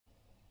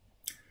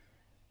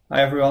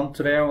Hi everyone,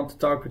 today I want to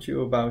talk with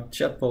you about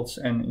chatbots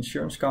and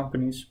insurance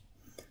companies.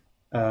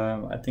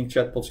 I think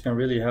chatbots can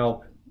really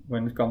help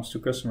when it comes to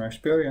customer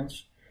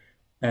experience,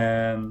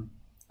 and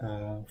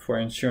for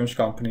insurance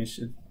companies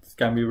it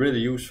can be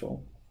really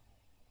useful.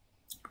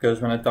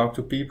 Because when I talk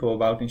to people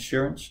about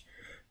insurance,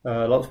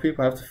 a lot of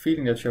people have the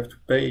feeling that you have to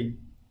pay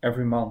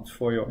every month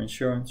for your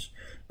insurance,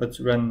 but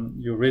when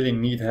you really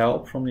need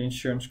help from the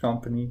insurance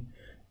company,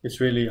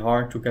 it's really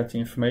hard to get the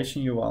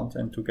information you want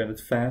and to get it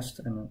fast.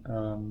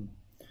 And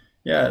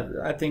yeah,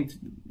 I think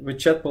with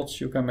chatbots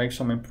you can make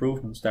some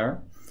improvements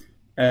there.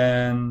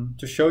 And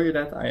to show you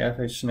that, I have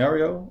a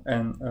scenario,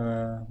 and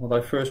what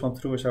I first want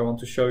to do is I want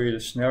to show you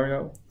the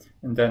scenario,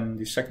 and then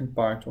the second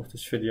part of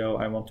this video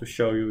I want to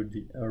show you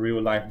the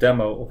real-life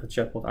demo of a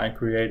chatbot I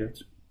created.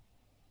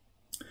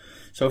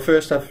 So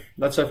first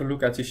let's have a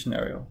look at the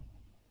scenario.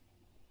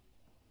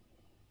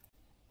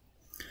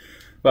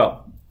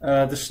 Well,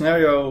 the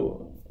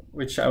scenario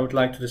which I would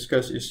like to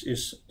discuss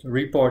is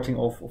reporting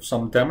of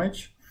some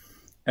damage.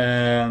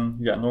 And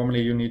yeah,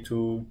 normally you need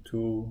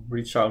to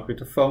reach out with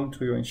the phone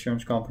to your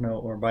insurance company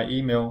or by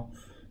email,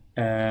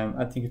 and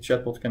I think a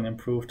chatbot can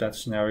improve that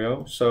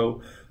scenario.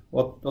 So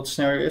what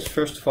scenario is,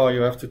 first of all,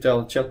 you have to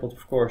tell the chatbot,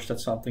 of course, that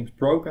something's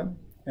broken,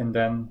 and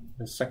then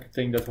the second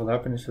thing that will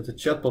happen is that the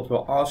chatbot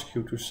will ask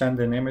you to send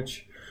an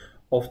image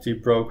of the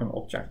broken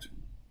object.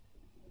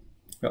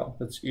 Well,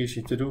 that's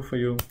easy to do for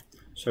you,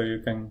 so you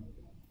can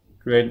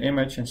create an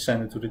image and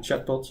send it to the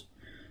chatbot.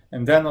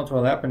 And then what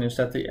will happen is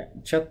that the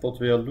chatbot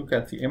will look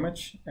at the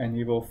image and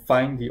he will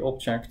find the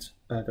object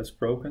that's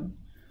broken.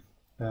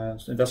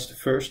 So that's the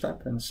first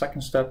step. And the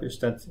second step is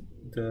that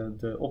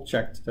the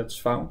object that's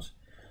found,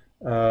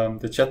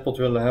 the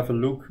chatbot will have a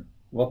look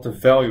what the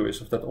value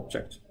is of that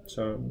object.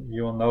 So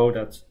you will know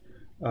that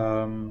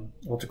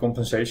what the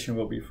compensation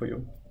will be for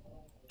you.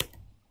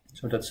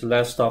 So that's the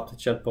last step. The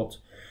chatbot,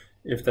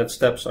 if that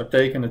steps are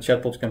taken, the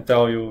chatbot can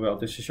tell you, well,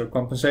 this is your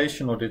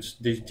compensation, or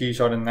these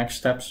are the next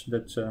steps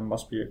that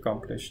must be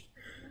accomplished.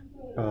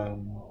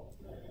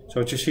 So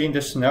what you see in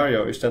this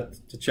scenario is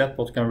that the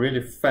chatbot can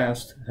really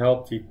fast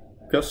help the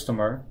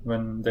customer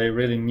when they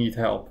really need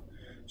help.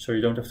 So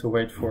you don't have to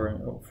wait for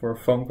a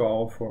phone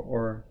call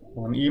or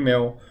an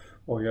email,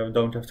 or you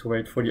don't have to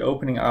wait for the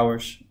opening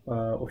hours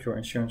of your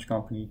insurance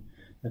company.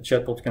 The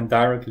chatbot can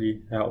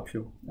directly help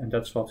you, and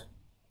that's what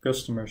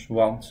customers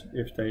want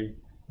if they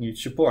need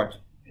support.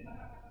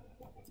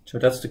 So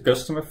that's the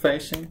customer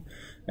facing.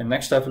 And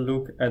next have a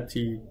look at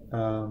the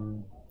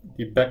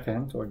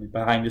backend, or the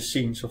behind the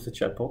scenes of the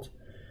chatbot,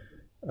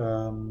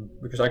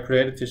 because I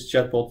created this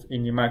chatbot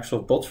in the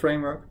Microsoft Bot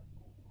Framework.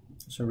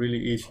 It's a really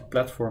easy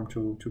platform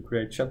to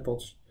create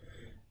chatbots.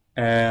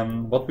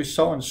 And what we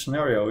saw in the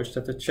scenario is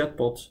that the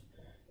chatbot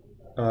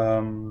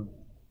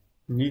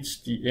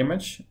needs the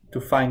image to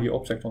find the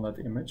object on that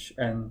image,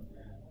 and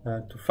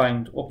to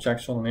find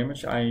objects on an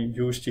image, I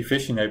use the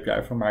Vision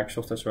API from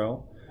Microsoft as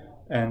well,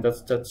 and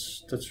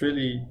that's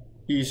really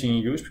easy in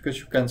use, because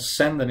you can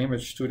send an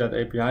image to that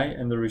API,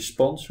 and the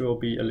response will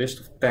be a list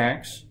of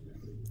tags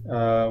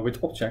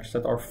with objects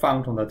that are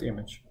found on that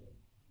image.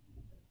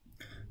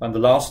 And the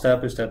last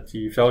step is that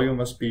the value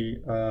must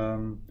be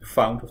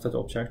found of that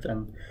object,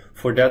 and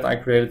for that I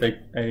created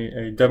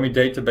a dummy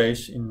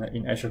database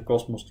in Azure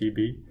Cosmos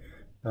DB,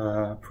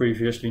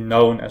 previously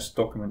known as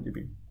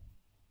DocumentDB.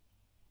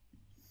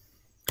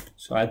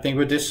 So I think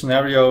with this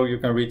scenario you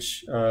can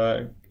reach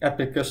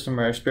epic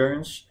customer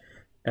experience.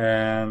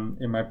 And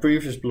in my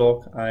previous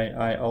blog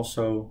I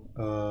also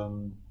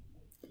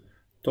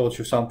told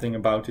you something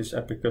about this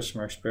epic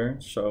customer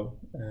experience. So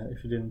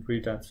if you didn't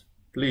read that,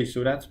 please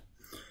do that.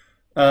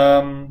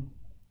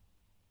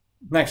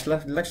 Next,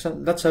 let's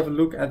have a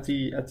look at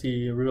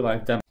the real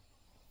life demo.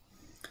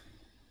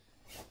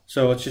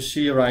 So what you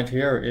see right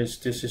here is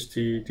this is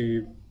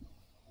the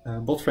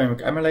bot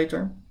framework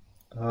emulator.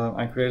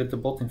 I created the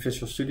bot in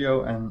Visual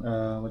Studio, and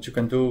what you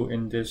can do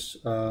in this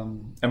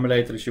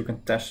emulator is you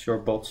can test your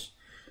bots.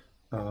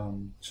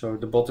 So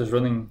the bot is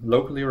running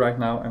locally right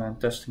now, and I'm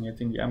testing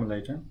it in the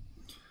emulator.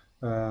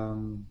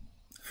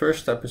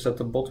 First step is that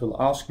the bot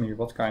will ask me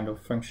what kind of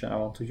function I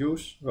want to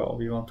use. Well,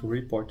 we want to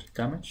report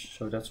damage,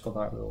 so that's what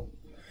I will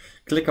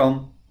click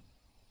on.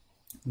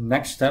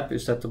 Next step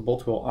is that the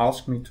bot will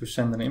ask me to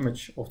send an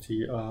image of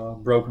the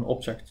broken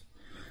object.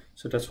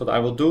 So that's what I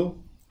will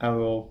do. I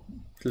will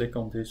click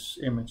on this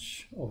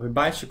image of a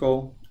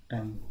bicycle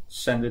and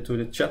send it to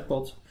the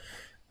chatbot.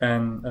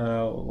 And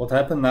what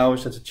happened now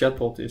is that the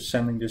chatbot is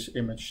sending this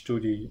image to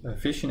the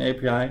Vision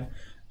API,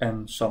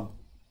 and some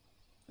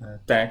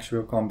tags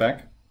will come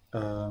back,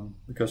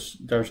 because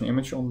there's an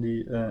image on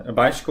a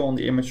bicycle on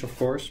the image, of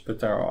course, but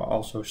there are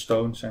also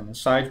stones and a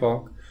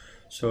sidewalk.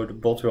 So the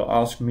bot will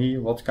ask me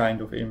what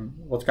kind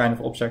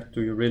of object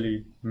do you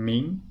really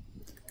mean?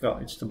 Well,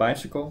 it's the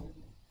bicycle.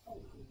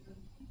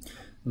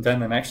 And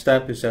then the next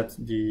step is that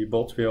the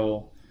bot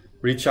will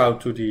reach out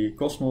to the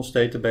Cosmos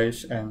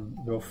database and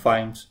will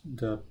find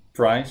the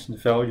price, the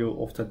value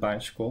of that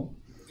bicycle.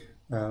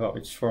 Well,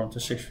 it's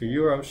 460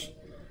 euros.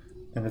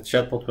 And the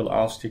chatbot will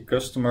ask the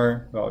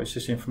customer, well, is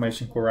this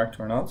information correct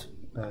or not?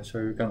 so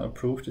you can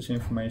approve this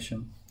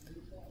information.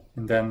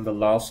 And then the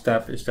last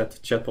step is that the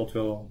chatbot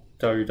will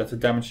tell you that the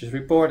damage is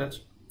reported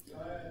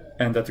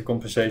and that the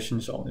compensation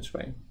is on its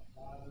way.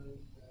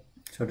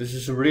 So this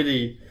is a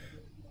really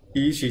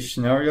easy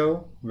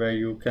scenario where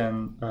you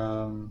can,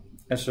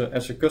 as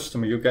a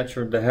customer, you get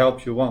the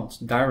help you want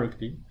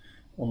directly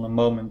on the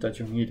moment that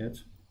you need it.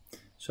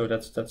 So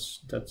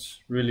that's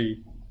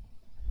really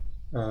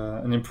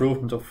an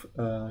improvement of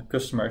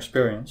customer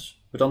experience.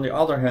 But on the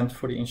other hand,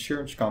 for the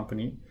insurance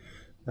company,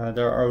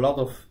 there are a lot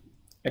of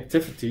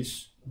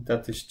activities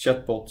that this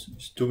chatbot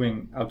is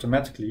doing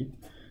automatically,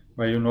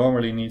 where you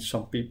normally need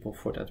some people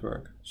for that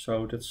work.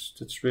 So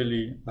that's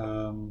really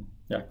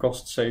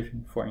cost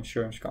saving for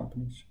insurance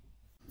companies.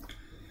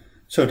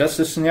 So that's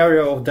the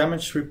scenario of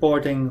damage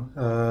reporting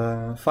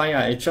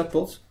via a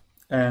chatbot.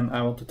 And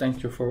I want to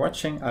thank you for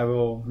watching. I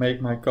will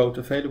make my code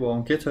available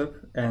on GitHub,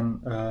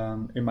 and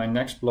in my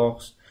next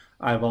blogs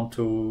I want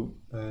to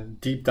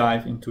deep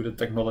dive into the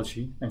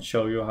technology and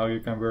show you how you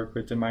can work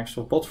with the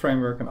Microsoft Bot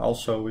framework and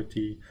also with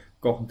the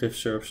cognitive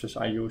services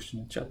I use in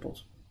the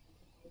chatbot.